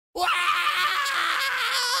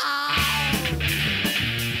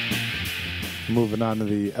Moving on to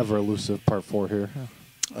the ever elusive part 4 here.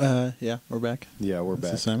 Yeah, we're back. Yeah, we're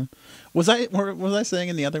back. Simon. Was I saying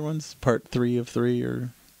in the other ones part 3 of 3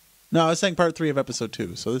 or? No, I was saying part 3 of episode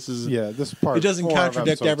 2. So this is this part. It doesn't 4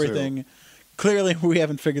 contradict of episode everything. 2. Clearly, we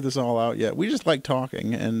haven't figured this all out yet. We just like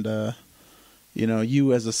talking, and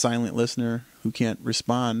you as a silent listener who can't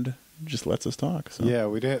respond just lets us talk. So. Yeah,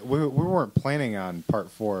 we did. We weren't planning on part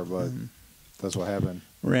 4, but that's what happened.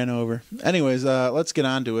 Ran over. Anyways, let's get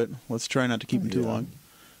on to it. Let's try not to keep them too long.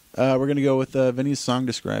 We're going to go with Vinnie's song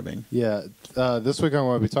describing. Yeah, this week I'm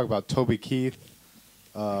going to be talking about Toby Keith,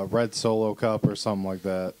 Red Solo Cup or something like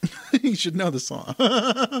that. You should know the song.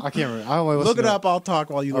 I can't remember. I only look it up. I'll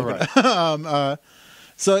talk while you look it up.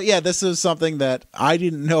 So, yeah, this is something that I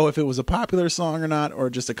didn't know if it was a popular song or not,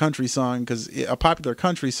 or just a country song, because a popular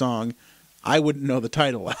country song, I wouldn't know the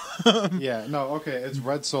title. Yeah, no, okay. It's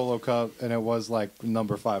Red Solo Cup, and it was like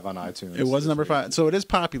number 5 on iTunes. It was number 5. So it is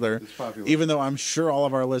popular. It's popular. Even though I'm sure all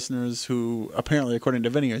of our listeners, who apparently, according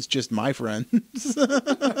to Vinnie, is just my friends,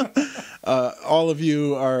 all of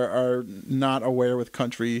you are not aware with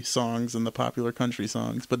country songs and the popular country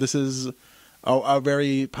songs. But this is a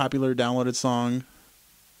very popular downloaded song.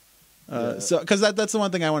 So, because that's the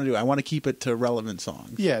one thing I want to do. I want to keep it to relevant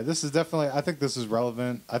songs. Yeah, this is definitely. I think this is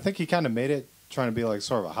relevant. I think he kind of made it trying to be like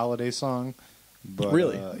sort of a holiday song. But,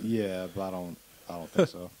 really? Yeah, but I don't think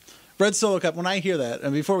so. Red Solo Cup. When I hear that,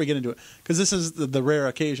 and before we get into it, because this is the rare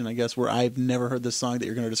occasion, I guess, where I've never heard this song that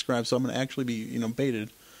you're going to describe. So I'm going to actually be baited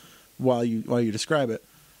while you describe it.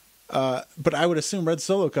 But I would assume Red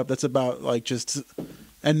Solo Cup. That's about like just,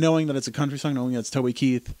 and knowing that it's a country song, knowing that it's Toby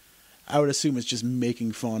Keith. I would assume it's just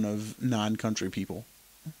making fun of non-country people.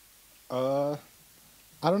 I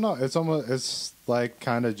don't know. It's like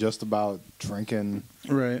kind of just about drinking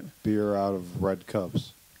beer out of red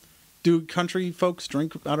cups. Do country folks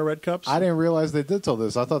drink out of red cups? I didn't realize they did till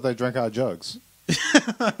this. I thought they drank out of jugs.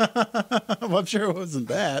 Well, I'm sure it wasn't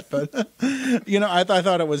that, but I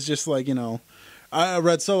thought it was just like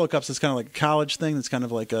Red Solo Cups is kind of like a college thing. It's kind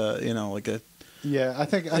of like a Yeah, I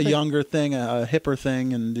think younger thing, a hipper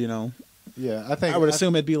thing, and Yeah, I would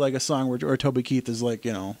assume it'd be like a song where Toby Keith is like,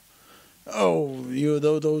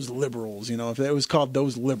 those liberals. If it was called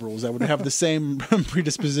Those Liberals, I would have the same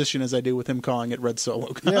predisposition as I do with him calling it Red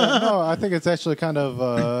Solo. Yeah, no, I think it's actually kind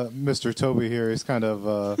of Mr. Toby here. He's kind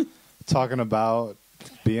of talking about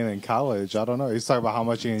being in college. I don't know. He's talking about how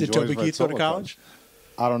much he enjoys. Did Toby Red Keith Solo go to college?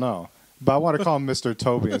 I don't know. But I want to call him Mr.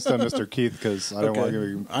 Toby instead of Mr. Keith because I don't want to give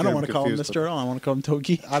him. I don't want to call him Mr. at all. I want to call him Toby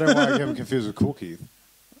Keith. I don't want to get him confused with Cool Keith.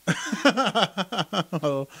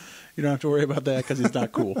 Well, you don't have to worry about that because he's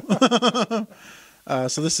not cool.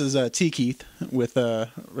 So this is T. Keith with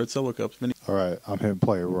Red Solo Cups. All right, I'm hitting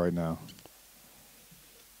play right now.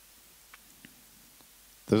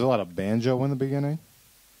 There's a lot of banjo in the beginning.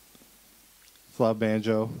 It's a lot of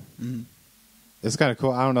banjo. Mm-hmm. It's kind of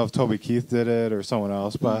cool. I don't know if Toby Keith did it or someone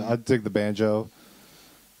else, but I dig the banjo.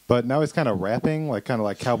 But now he's kind of rapping, kind of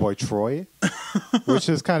like Cowboy Troy, which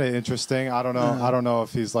is kind of interesting. I don't know. I don't know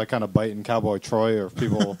if he's like kind of biting Cowboy Troy or if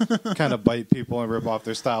people kind of bite people and rip off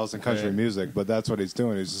their styles in country music. But that's what he's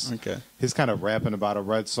doing. He's kind of rapping about a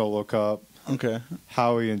Red Solo Cup. Okay.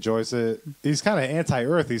 How he enjoys it. He's kind of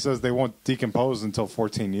anti-earth. He says they won't decompose until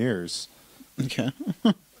 14 years. Okay.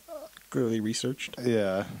 Clearly researched.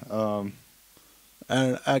 Yeah.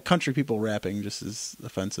 Country people rapping just is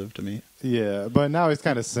offensive to me. Yeah, but now he's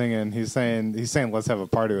kind of singing. He's saying let's have a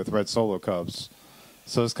party with Red Solo Cups.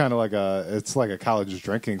 So it's kind of like a college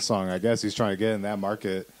drinking song, I guess. He's trying to get in that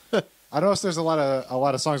market. I noticed there's a lot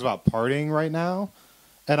of songs about partying right now.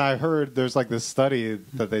 And I heard there's like this study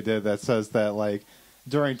that they did that says that like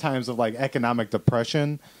during times of like economic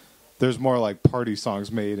depression, there's more like party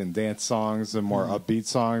songs made and dance songs and more upbeat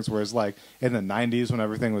songs. Whereas like in the 90s when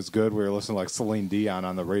everything was good, we were listening to like Celine Dion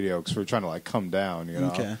on the radio because we were trying to like come down,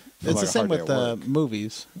 Okay. It's the same with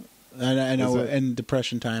movies. I know in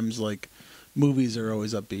depression times, like movies are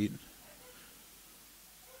always upbeat.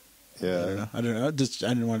 Yeah. I don't know. I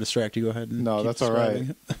didn't want to distract you. Go ahead. And no, that's all right.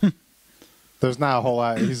 There's not a whole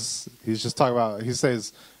lot. He's just talking about, he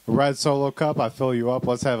says, Red Solo Cup, I fill you up,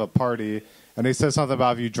 let's have a party. And he says something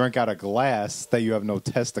about if you drink out of glass, that you have no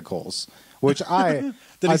testicles. Which I...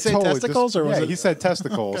 Did he say totally testicles? Or was yeah, it... he said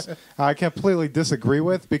testicles. Okay. I completely disagree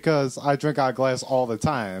with because I drink out of glass all the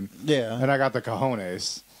time. Yeah. And I got the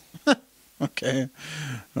cojones. Okay.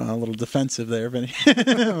 A little defensive there, Vinnie.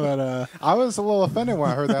 But I was a little offended when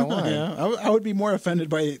I heard that line. Yeah, I would be more offended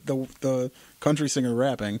by the country singer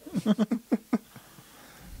rapping.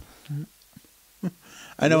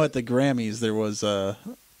 I know at the Grammys there was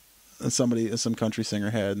some country singer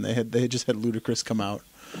had, and they had just had Ludacris come out,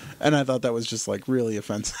 and I thought that was just like really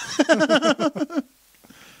offensive.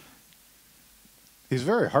 He's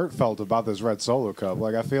very heartfelt about this red Solo Cup.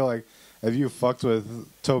 Like, I feel like if you fucked with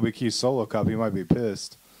Toby Keith's Solo Cup, he might be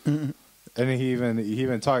pissed. Mm-hmm. And he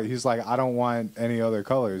even talked. He's like, I don't want any other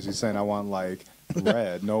colors. He's saying I want like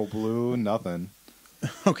red, no blue, nothing.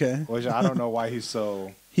 Okay. Which I don't know why he's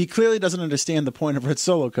so. He clearly doesn't understand the point of red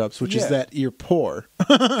Solo Cups, which is that you're poor.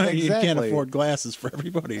 Exactly. You can't afford glasses for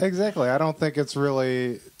everybody. Exactly. I don't think it's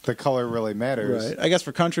really the color really matters. Right. I guess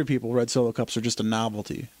for country people, red Solo Cups are just a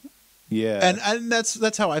novelty. Yeah. And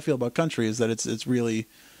that's how I feel about country, is that it's really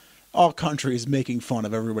all country is making fun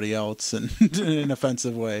of everybody else and in an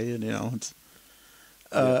offensive way, and it's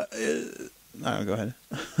I don't know, go ahead.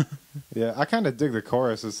 Yeah, I kind of dig the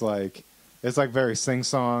chorus. It's like very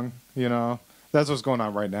sing-song, That's what's going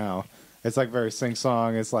on right now. It's like very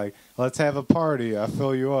sing-song. It's like, let's have a party. I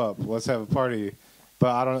fill you up. Let's have a party.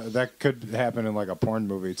 But I don't. That could happen in like a porn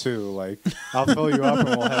movie too. Like, I'll fill you up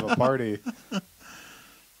and we'll have a party.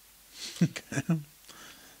 Okay.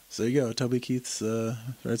 So there you go. Toby Keith's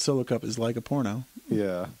red Solo Cup is like a porno.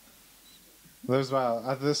 Yeah. There's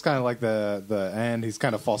this kind of like the end. He's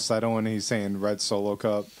kind of falsetto and he's saying red Solo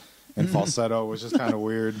Cup and falsetto, which is kind of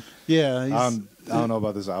weird. Yeah. I don't know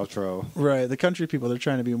about this outro. Right. The country people, they're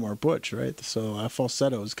trying to be more butch, right? So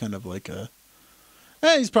falsetto is kind of like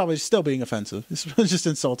he's probably still being offensive. He's just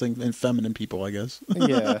insulting feminine people, I guess.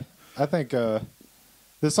 Yeah. I think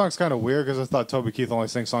this song's kind of weird because I thought Toby Keith only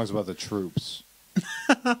sings songs about the troops.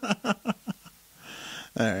 All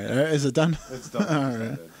right. Is it done? It's done. All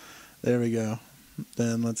right. There we go.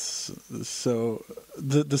 Then so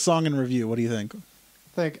the song in review, what do you think?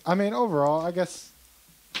 Overall, I guess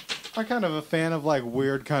I'm kind of a fan of like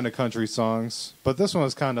weird kind of country songs, but this one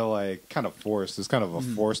was kind of forced. It's kind of a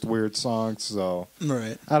forced weird song, so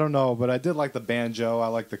right. I don't know, but I did like the banjo. I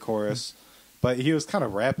like the chorus, but he was kind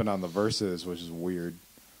of rapping on the verses, which is weird.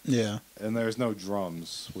 Yeah. And there's no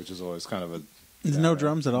drums, which is always kind of a. There's no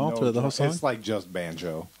drums at all to the whole song? It's like just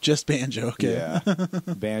banjo. Just banjo, okay. Yeah.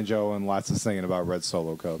 Banjo and lots of singing about red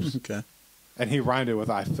Solo Cups. Okay. And he rhymed it with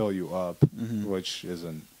I fill you up, which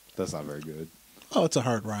that's not very good. Oh, it's a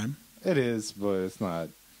hard rhyme. It is, but it's not,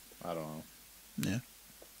 I don't know. Yeah.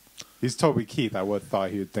 He's Toby Keith. I would have thought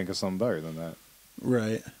he would think of something better than that.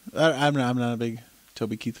 Right. I'm not a big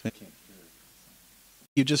Toby Keith fan.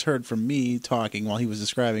 You just heard from me talking while he was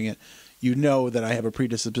describing it. You know that I have a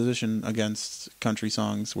predisposition against country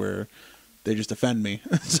songs where they just offend me.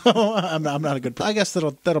 So I'm not a good person. I guess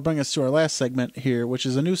that'll bring us to our last segment here, which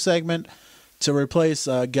is a new segment to replace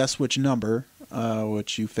Guess Which Number,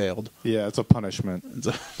 which you failed. Yeah, it's a punishment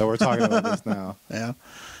that we're talking about this now. Yeah.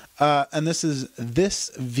 And this is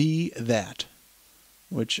This V That,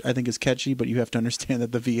 which I think is catchy, but you have to understand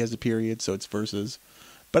that the V has a period, so it's verses.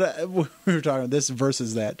 But we were talking about this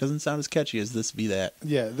versus that. Doesn't sound as catchy as This V That.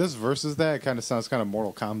 Yeah, this versus that kind of sounds kind of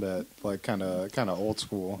Mortal Kombat, like kind of old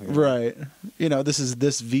school. Right. This is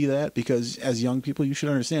This V That because as young people, you should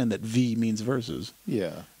understand that V means versus.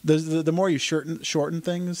 Yeah. The more you shorten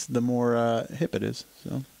things, the more hip it is.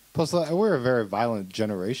 So. Plus, we're a very violent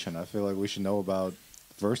generation. I feel like we should know about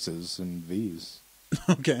verses and Vs.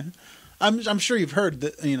 Okay. I'm sure you've heard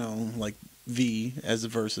that, like V as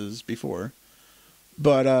verses before.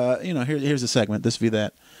 But, here's a segment, This V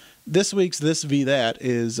That. This week's This V That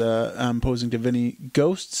is, I'm posing to Vinnie,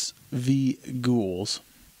 Ghosts v. Ghouls.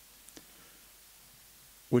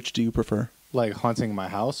 Which do you prefer? Like haunting my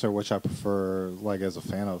house, or which I prefer, like, as a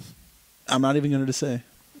fan of? I'm not even going to say.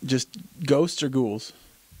 Just ghosts or ghouls?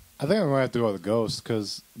 I think I'm going to have to go with ghosts,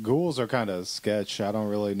 because ghouls are kind of sketch. I don't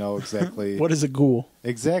really know exactly. What is a ghoul?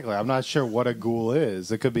 Exactly. I'm not sure what a ghoul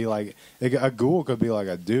is. It could be like, a ghoul could be like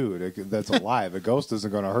a dude that's alive. A ghost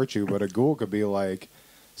isn't going to hurt you, but a ghoul could be like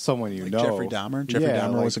someone you know. Jeffrey Dahmer? Jeffrey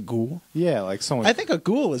Dahmer was a ghoul? Yeah, like someone. I think a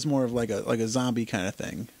ghoul is more of like a zombie kind of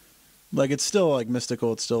thing. Like, it's still like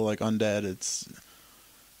mystical. It's still like undead.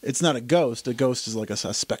 It's not a ghost. A ghost is like a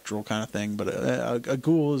spectral kind of thing, but a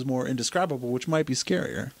ghoul is more indescribable, which might be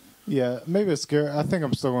scarier. Yeah, maybe it's scary. I think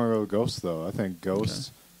I'm still going to go with ghosts, though. I think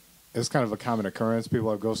ghosts is kind of a common occurrence.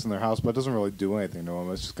 People have ghosts in their house, but it doesn't really do anything to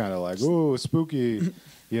them. It's just kind of like, ooh, spooky.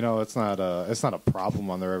 It's not a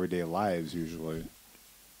problem on their everyday lives usually.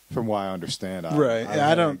 From what I understand, right?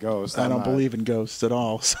 I don't believe in ghosts at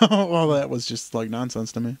all. So all that was just like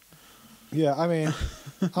nonsense to me. Yeah, I mean,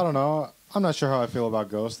 I don't know. I'm not sure how I feel about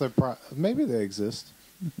ghosts. Maybe they exist.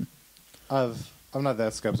 I'm not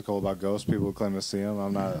that skeptical about ghosts. People who claim to see them.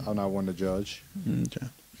 I'm not one to judge. Okay.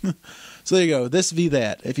 So there you go. This V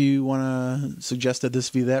That. If you want to suggest a This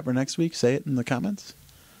V That for next week, say it in the comments.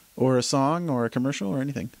 or a song or a commercial or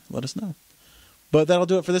anything, let us know. But that'll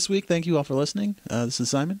do it for this week. Thank you all for listening. This is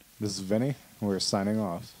Simon. This is Vinnie. We're signing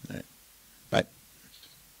off. All right.